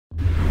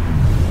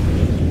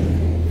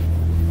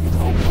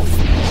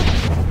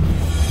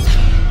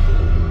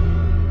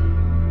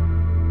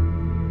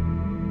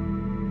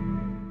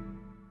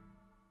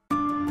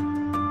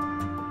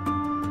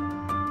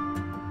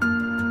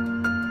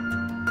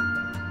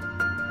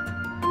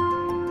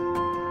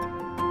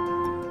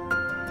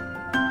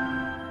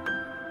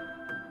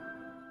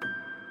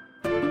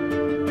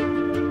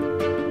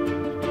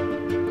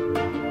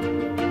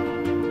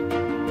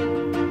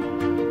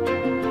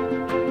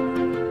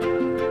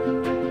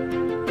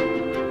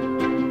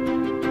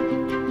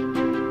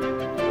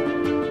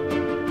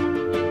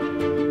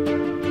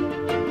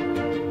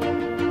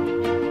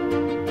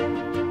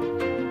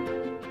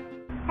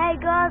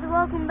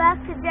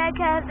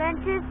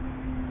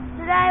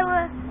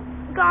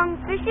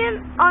fishing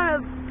on a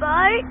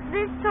boat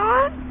this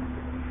time,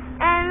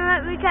 and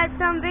let me catch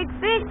some big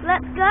fish.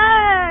 Let's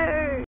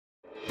go!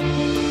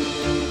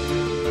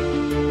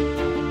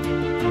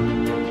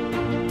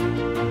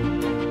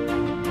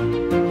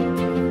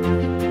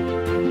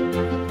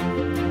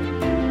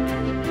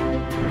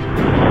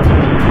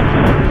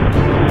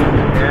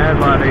 Yeah,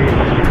 buddy.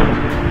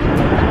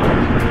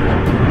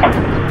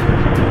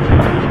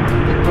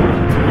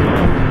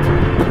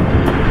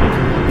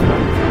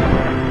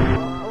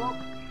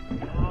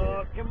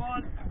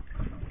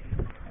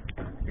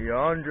 You're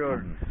on,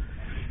 Jordan.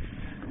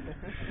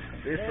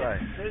 This way.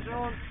 Fish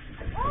on.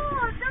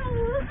 Oh, double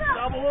look up!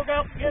 Double look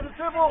up. Get a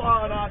triple.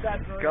 Oh no,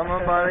 that's right. Come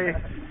on, buddy.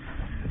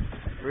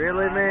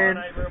 Really, man?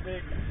 Mine ain't real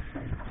big.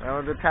 That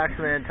was the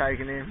taxman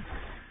taking him.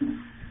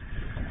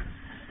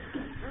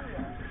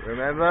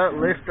 Remember,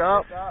 lift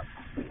up. Lift up.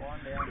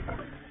 Wind down. If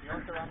you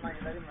want to run,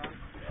 mate, let him run.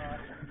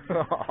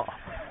 Alright.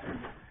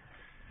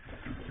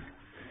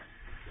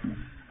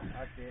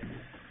 That's it.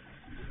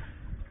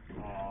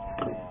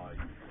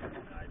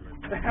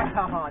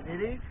 Oh, did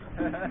he?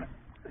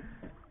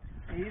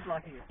 He's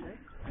lucky to see.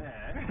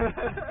 Yeah.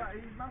 He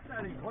must have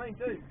had him clean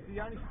too. He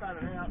only spat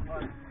it out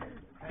like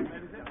 10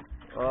 metres out.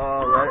 Oh,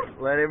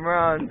 let him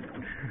run.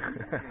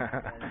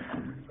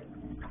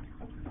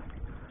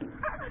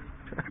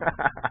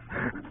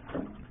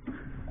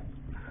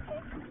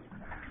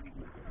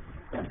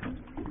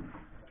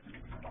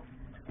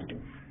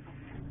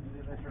 Is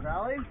it Mr.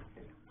 Valley?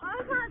 I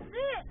can't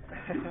see it!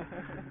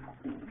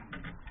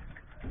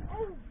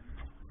 Oh.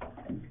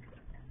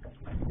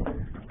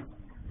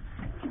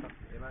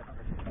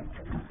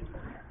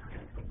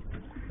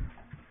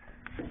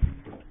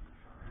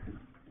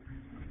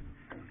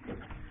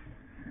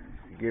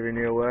 Giving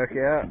you a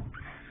workout.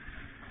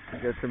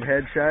 Get some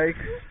head shakes.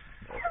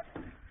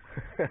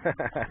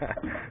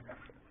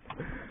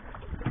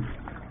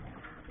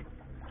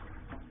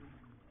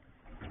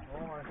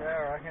 Almost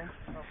there, I reckon.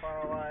 Not far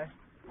away.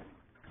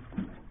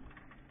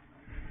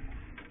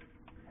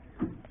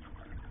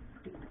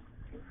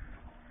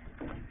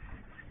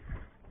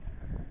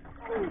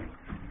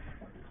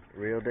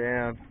 Reel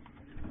down.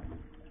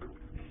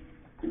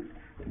 10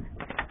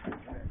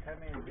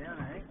 metres down,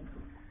 I think.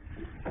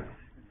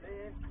 See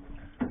it.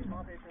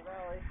 Might be Mr.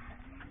 Valley.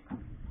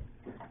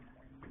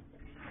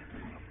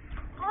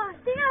 Oh,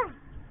 see him!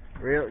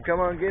 Reel, come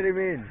on, get him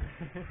in.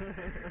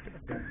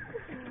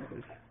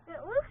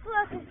 It looks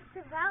like it's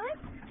the valley.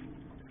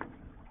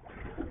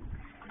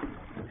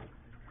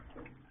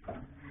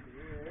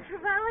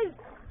 Valley.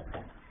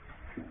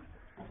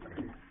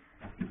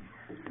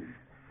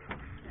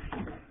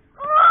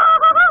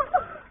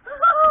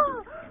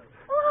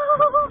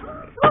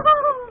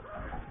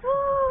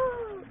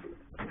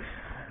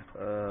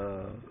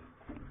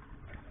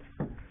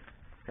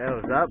 How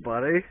was that,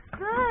 buddy?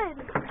 Good.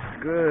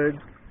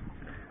 Good.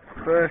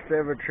 First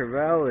ever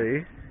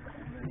trevally.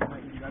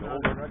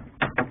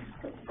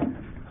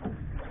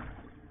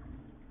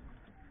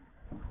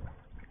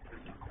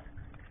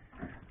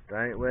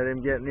 Don't let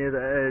him get near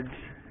the edge.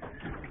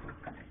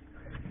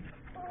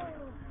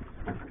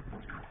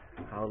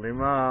 Hold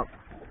him up.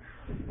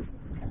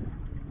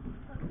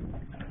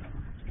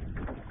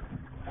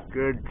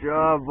 Good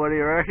job. What do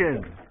you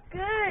reckon?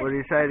 Good. What do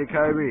you say to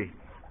Coby?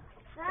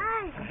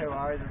 Thanks. No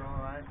worries at all,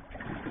 mate.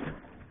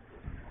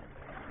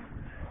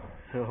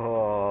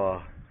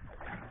 Oh,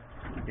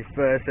 your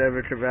first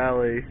ever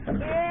trevally.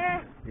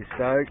 Yeah. You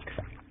stoked?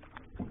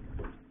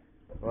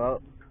 Well,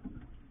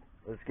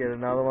 let's get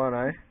another one,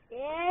 eh?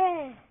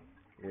 Yeah.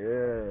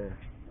 Yeah.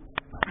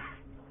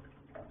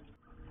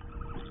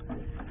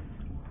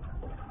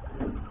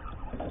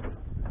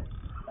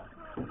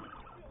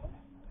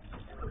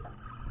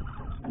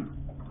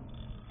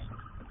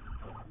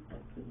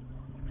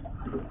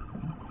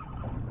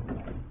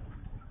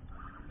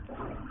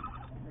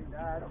 Hey,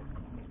 Dad.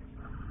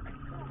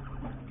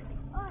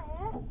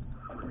 Oh,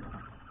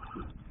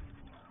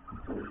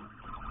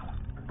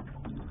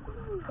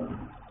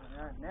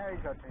 Now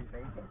he's got 2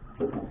 species.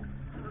 Oh,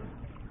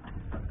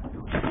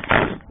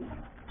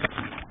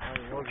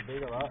 he was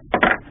bigger, right?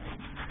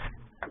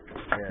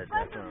 Yeah, yeah.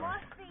 Both of my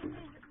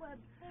species were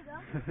bigger.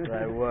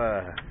 They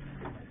were.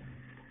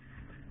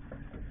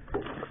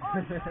 Oh,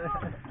 no.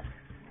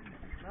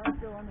 No, it's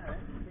still on there, eh?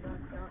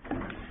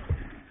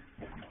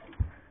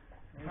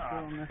 He's still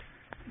on there.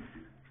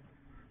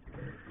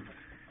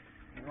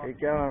 Keep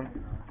going.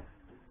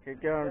 Keep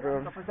going,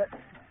 Jordan. Stop for a sec.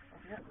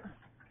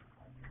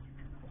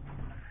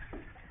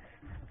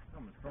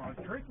 Someone's trying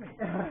to trick me.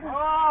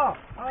 Oh!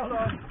 Hold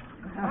on.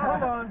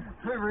 Hold on.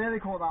 Who really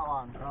caught that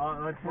one?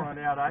 Oh, let's find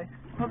out, eh?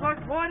 I was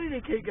like, why did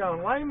he keep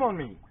going lame on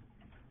me?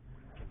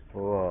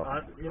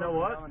 Whoa. You know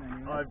what?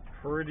 I'm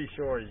pretty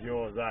sure it's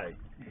yours, eh?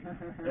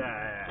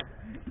 Yeah.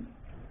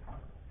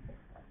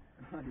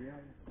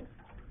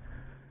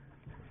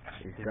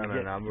 He's done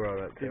a number of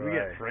it too. Did we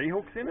get 3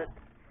 hooks in it?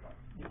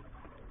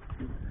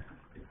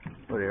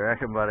 What do you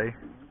reckon, buddy?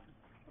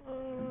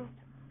 2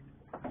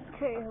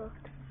 hooks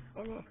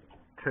in it.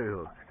 2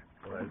 hooks.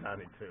 Well, there's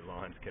only 2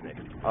 lines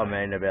connected. I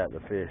mean about the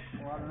fish.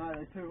 Well, I don't know,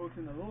 there's 2 hooks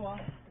in the lure.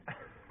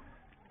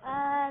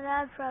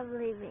 that'd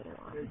probably be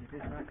one. There's your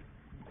fish,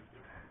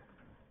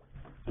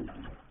 mate.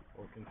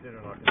 Well,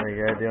 considering there you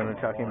go, do you want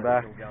to chuck him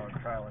back? Still going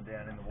trailing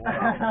down in the water.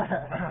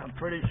 I'm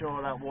pretty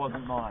sure that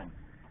wasn't mine.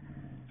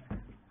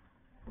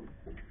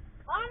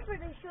 I'm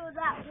pretty sure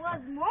that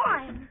was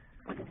mine.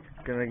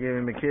 Gonna give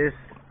him a kiss?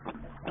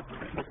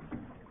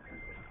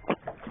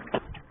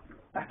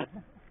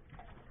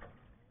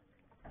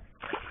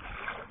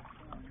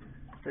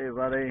 See you,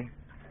 buddy.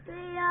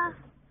 See ya.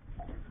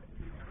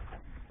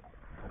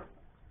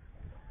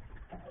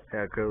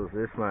 How cool is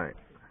this, mate?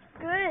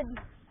 Good.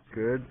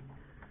 Good?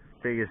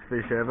 Biggest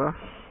fish ever?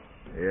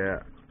 Yeah.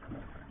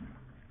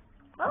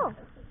 Oh.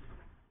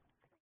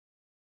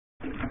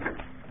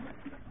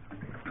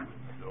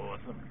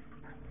 Awesome.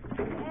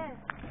 Yeah.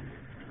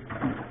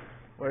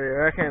 What do you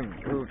reckon?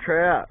 Little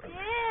trout?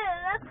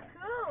 Yeah, that's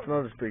It's cool.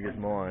 not as big as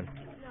mine.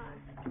 No.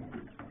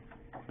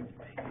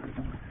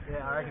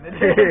 Yeah, I reckon it is.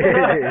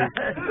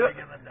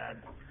 Bigger than that.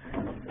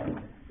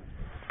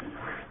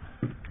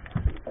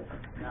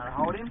 Now to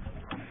hold him.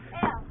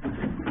 Ow.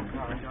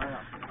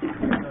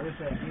 So this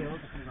their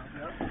gills.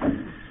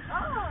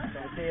 Oh. So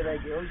see their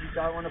gills. You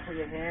don't want to put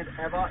your hand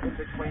ever in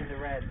between the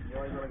red. You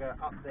always got to go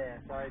up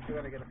there. So if you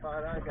want to get a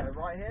photo, go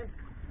right hand.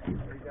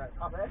 Or you go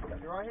up there.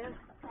 Got your right hand.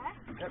 Okay.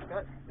 Yep,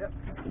 go. Yep.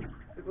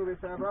 A little bit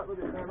further up. A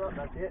little bit further up.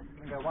 That's it.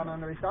 You can go one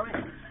under his stomach.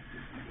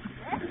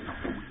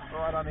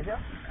 Right under here.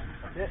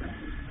 That's it.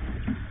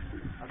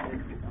 That's it.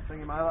 I'll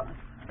swing him over.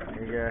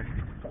 There you go.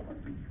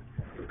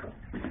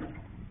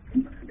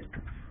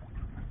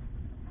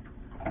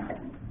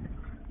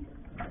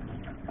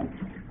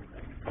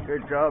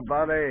 Good job,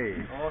 buddy.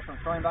 Awesome.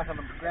 Throw him back on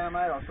the ground,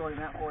 mate. I'll sort him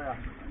out for you.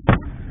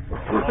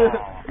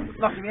 Oh.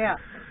 Knock him out.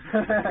 No,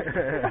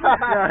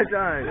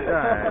 don't.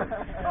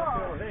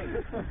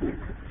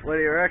 What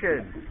do you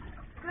reckon?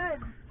 Good.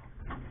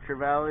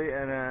 Trevally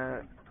and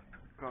a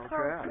coral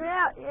trout?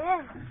 Trout,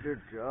 yeah.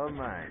 Good job,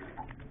 mate.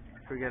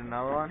 Should we get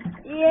another one?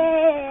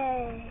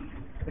 Yeah.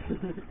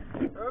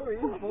 Oh, he's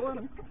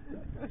pulling.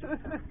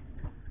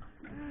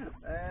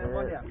 And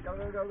one down. Go,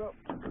 go, go, go.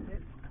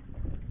 Hit.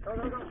 Go,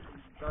 go, go.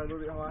 Go a little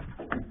bit higher.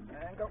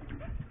 And go.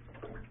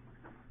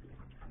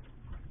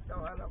 Go,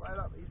 right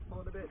up. He's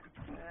pulling a bit.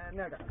 And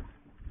now go.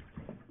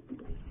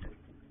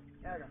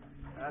 Now go.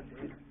 That's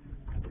it.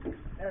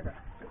 Now go.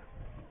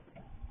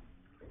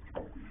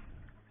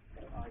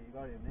 Oh, you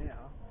got him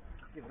now.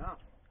 Give it up.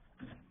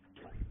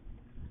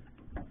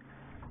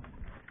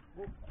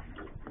 Whoop.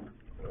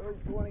 Oh,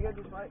 you want to get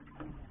this, mate?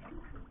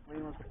 When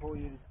he wants to pull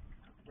you,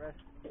 just rest.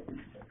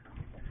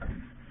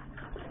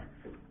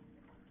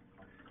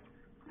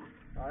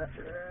 Alright,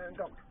 and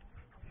go.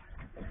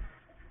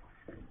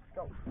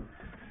 Go.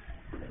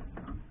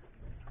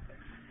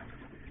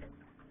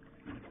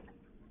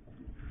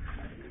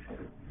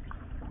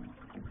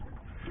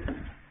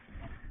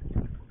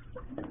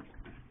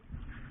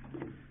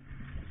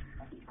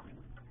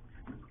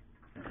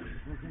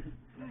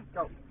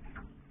 Go.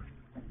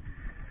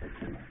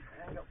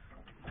 And go.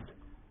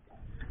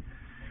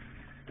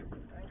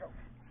 And go.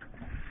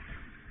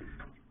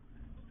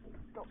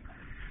 Go.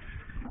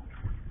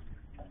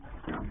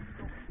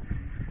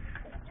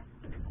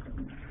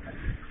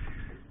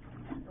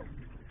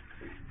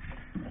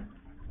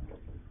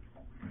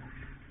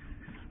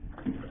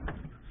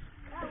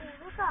 Oh,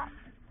 look up.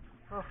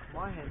 Oh,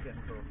 my hand's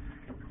getting sore.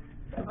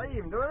 Are you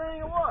even doing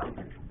anything or what?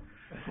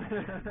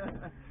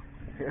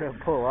 You gotta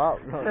pull up,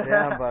 not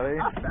down, buddy.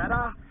 That's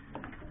better.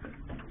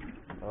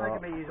 Oh.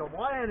 Making me use all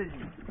my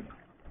energy.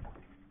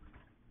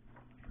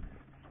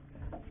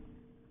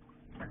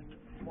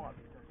 What?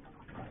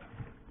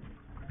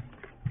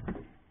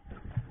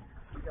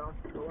 Keep going.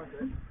 Go on,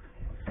 dude.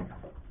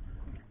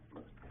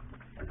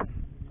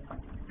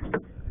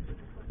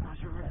 How's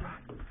your rip?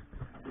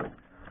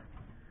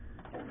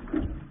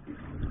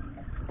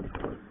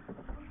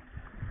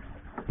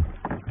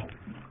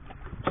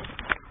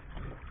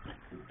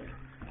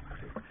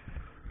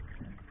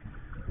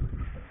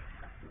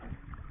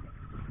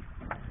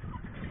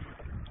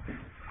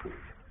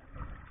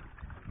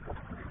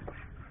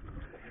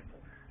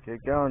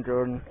 Keep going,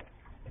 Jordan.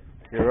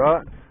 You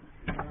right?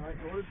 Alright,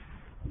 good.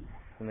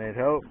 You need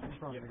help?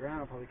 Just on the ground,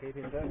 I'll probably keep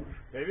him too.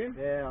 Leave him?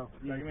 Yeah, I'll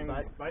use Chuck him in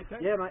bait. the bait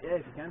tank? Yeah, mate, yeah,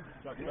 if you can.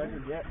 Chuck him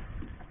in? Yeah.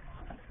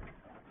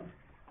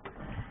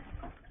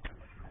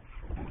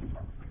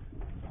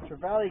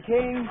 Trevally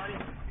King.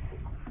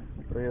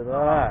 Look at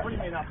that. Put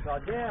him in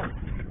upside down.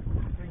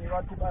 Bring your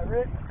rod tip over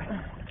it.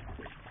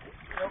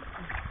 Yep.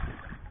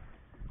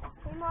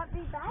 He might be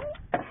bait.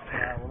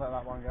 Yeah, we'll let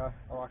that one go.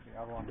 I like the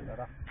other one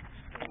better.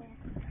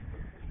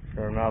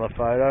 For another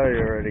photo? You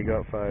already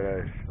got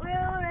photos. We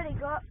already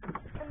got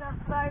enough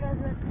photos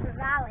of the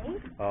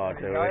valley. Oh, Ready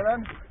do to go we?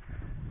 then?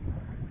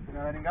 You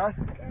gonna let him go?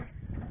 Yeah.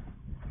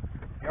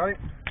 Got it.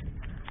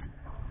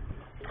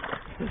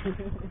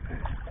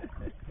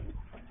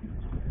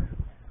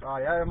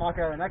 Right, yeah, we might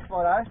go to the next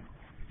photo.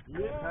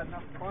 Yeah. Had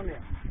enough fun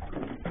here.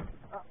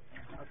 Oh,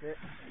 that's it.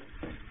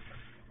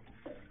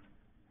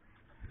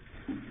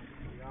 There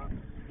you go.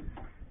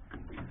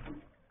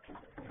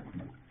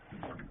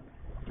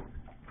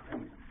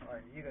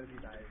 Alright, you gotta be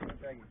bad.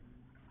 Drag him.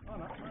 Oh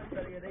no, that's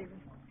better get even.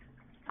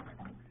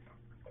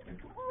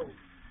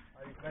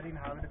 I just let him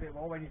have it a bit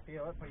more when you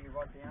feel it, put your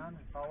rod down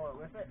and follow it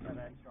with it, and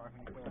then strike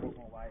when you feel a bit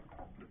more weight.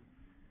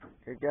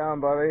 Keep going,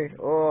 buddy.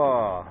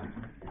 Oh,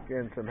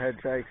 getting some head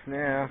shakes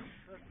now.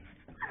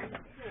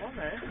 Still on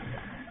there.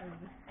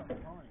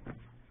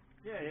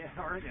 Yeah, I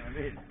reckon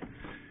it is.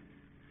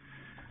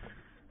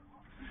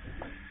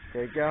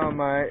 Keep going,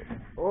 mate.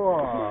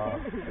 Oh,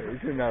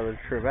 it's another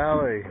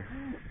trevally.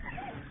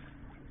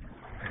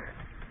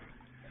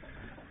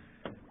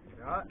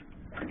 Right.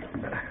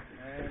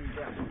 And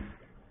down.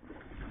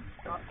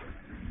 Up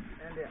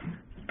and down.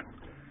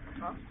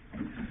 Up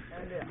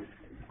and down.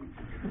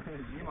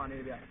 You might need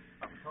to be up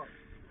top.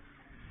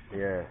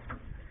 Yeah.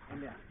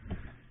 And down.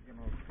 Get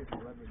more 50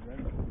 leverage then.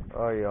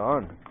 Oh, you're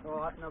on.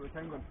 Alright, another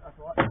 10 good. That's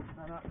all right.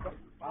 No, stop.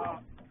 Oh.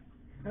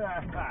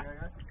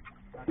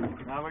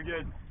 No, we're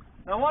good.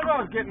 No wonder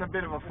I was getting a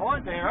bit of a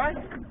fight there, eh?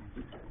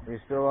 You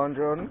still on,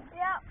 Jordan?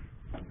 Yep.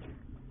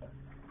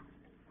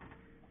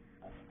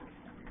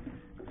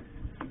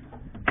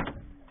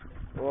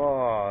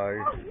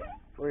 Whoa,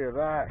 look at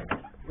that.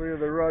 Look at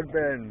the rod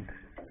bend.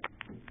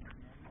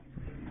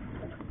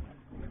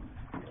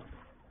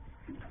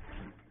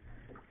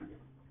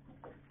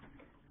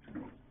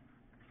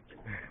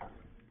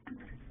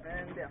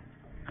 And down.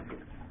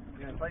 You're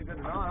going to play good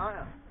tonight,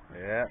 aren't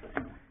you? Yeah.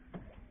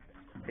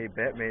 He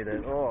bet me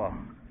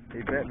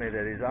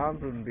that his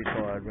arms wouldn't be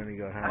tired when he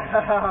got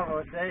home.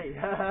 We'll see.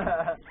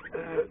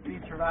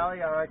 Big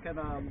Trevally, I reckon,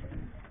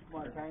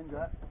 might change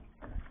that.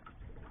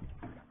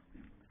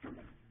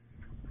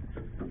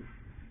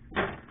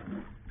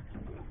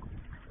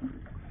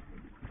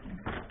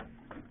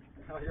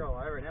 Oh, you're all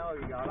over it now.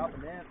 You got up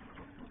and down.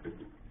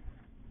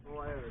 All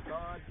over the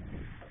side.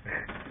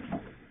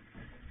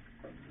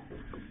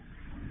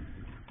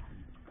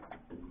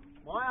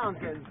 My arm's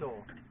getting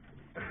sore.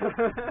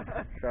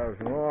 So's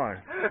mine.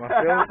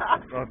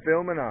 My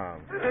filming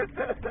arm.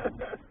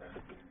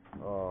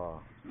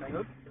 Oh. That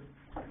good?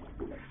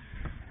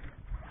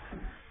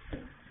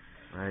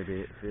 Maybe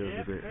it feels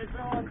a bit. It's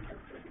on.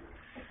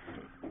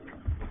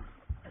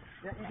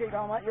 Yeah, you keep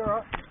going, mate. You're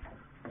alright.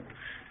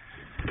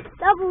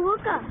 Double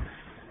hooker.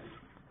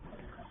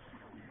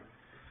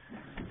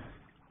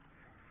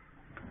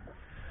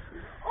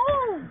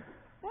 Oh,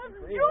 what's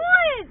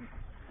doing?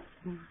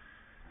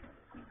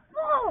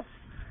 Oh.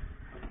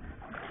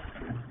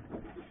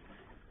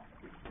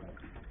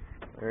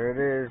 There it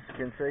is. You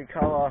can see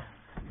colour.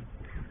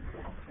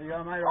 There you go,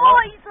 mate. Oh,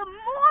 Alright. he's a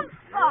monster.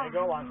 Yeah,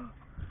 got one.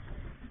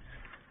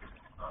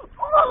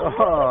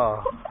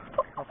 Oh.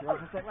 Off your rod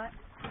for a sec, mate.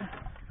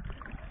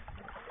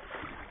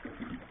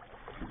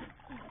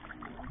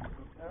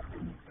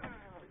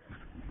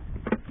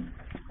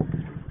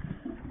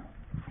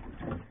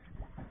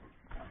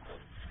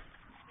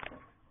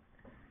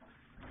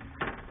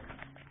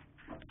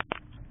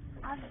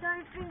 I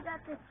don't think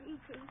that's a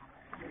cheating.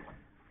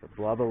 It's a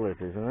blubber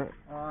lip, isn't it?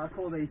 I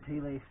call these tea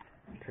leaves.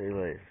 Tea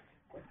leaf.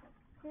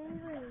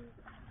 Really?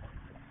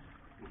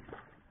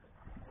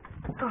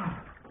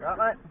 Right,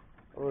 mate?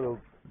 A little.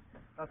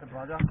 That's a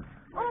pleasure.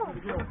 Oh.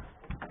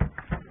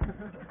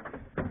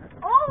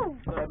 Oh.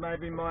 So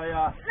maybe my,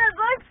 They're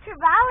both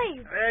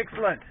Trevallies.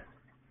 excellent.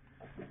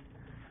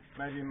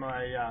 Maybe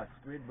my,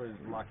 squid was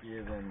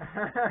luckier than...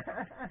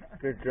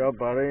 Good job,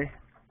 buddy.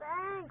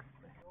 Thanks.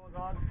 Yours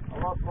on. I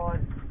lost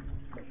mine.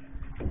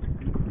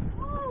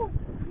 Oh.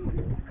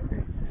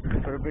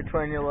 Put it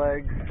between your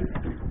legs.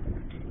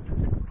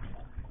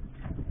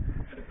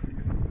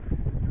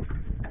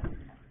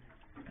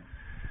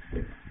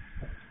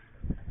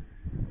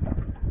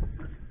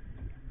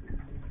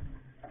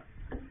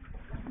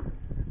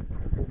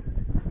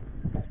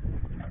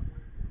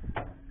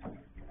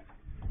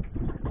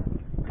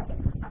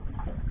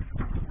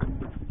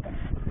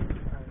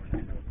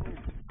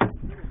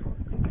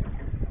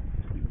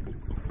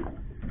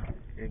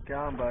 Get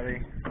going, buddy.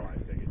 Going.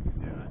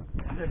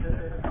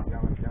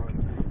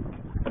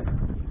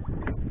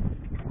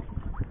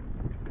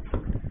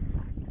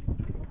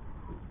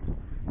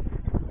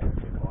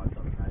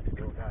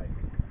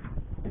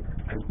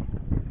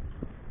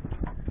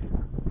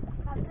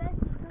 I bet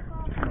you took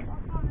off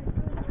on a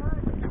good run.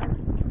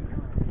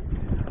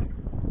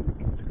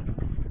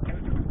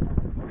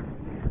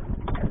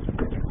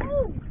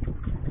 Oh.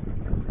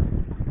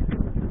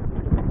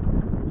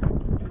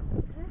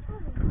 This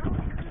was a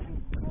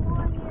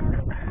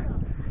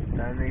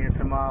Don't think it's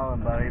a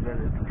marlin, buddy, but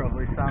it's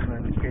probably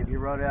something. Keep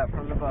your rod out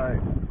from the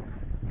boat.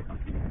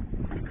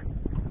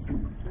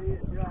 See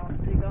it, John.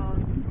 Keep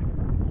going.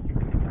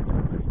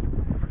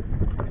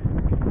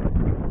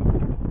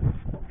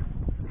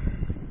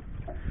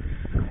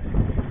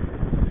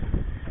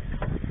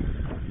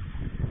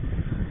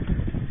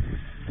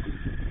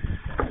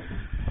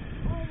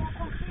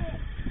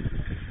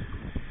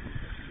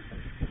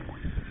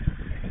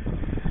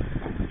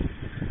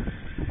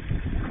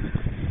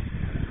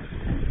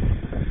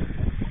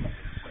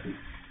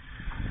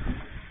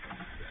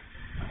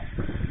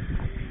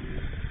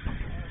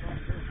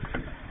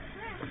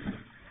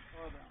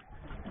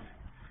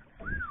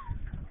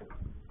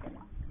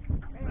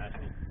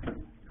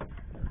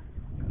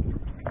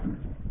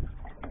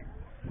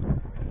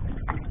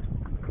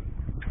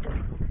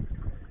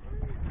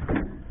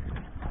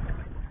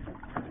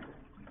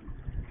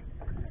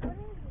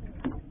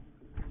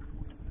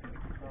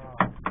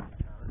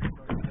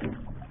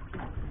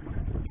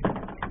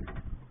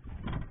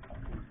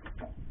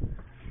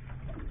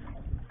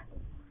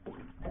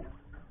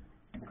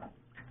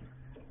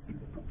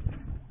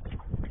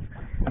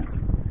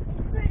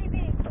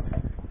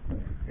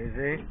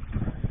 See?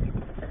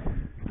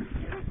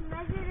 Just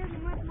measured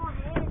him with my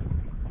head.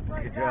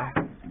 Like Good that.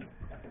 job.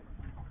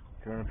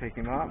 Do you want to pick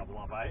him up? Double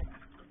up,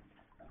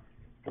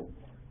 eh?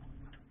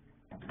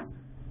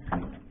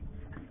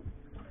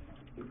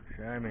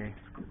 Show me.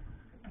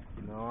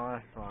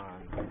 Nice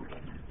one.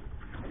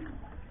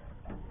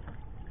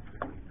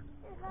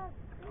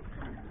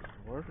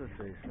 It was a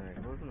sea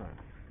snake, wasn't it?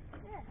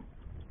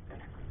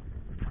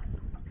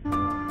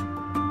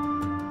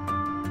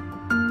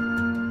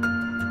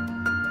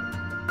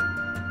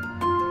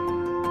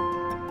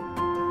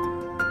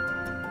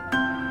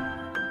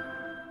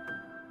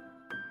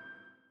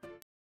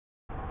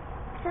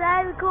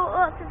 Today we caught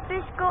lots of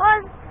fish,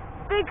 guys.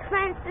 Big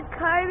thanks to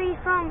Coby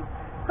from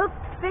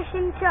Hooked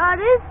Fishing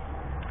Charters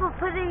for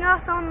putting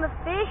us on the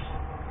fish.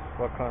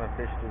 What kind of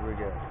fish did we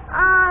get?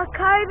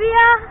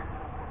 Cobia,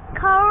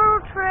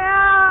 coral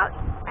trout,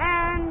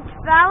 and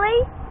valley.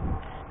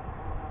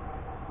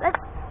 Let's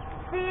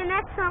see you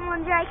next time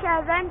on JK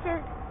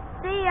Adventures.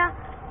 See ya.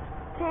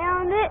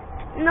 Pound it.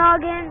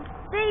 Noggin.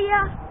 See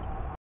ya.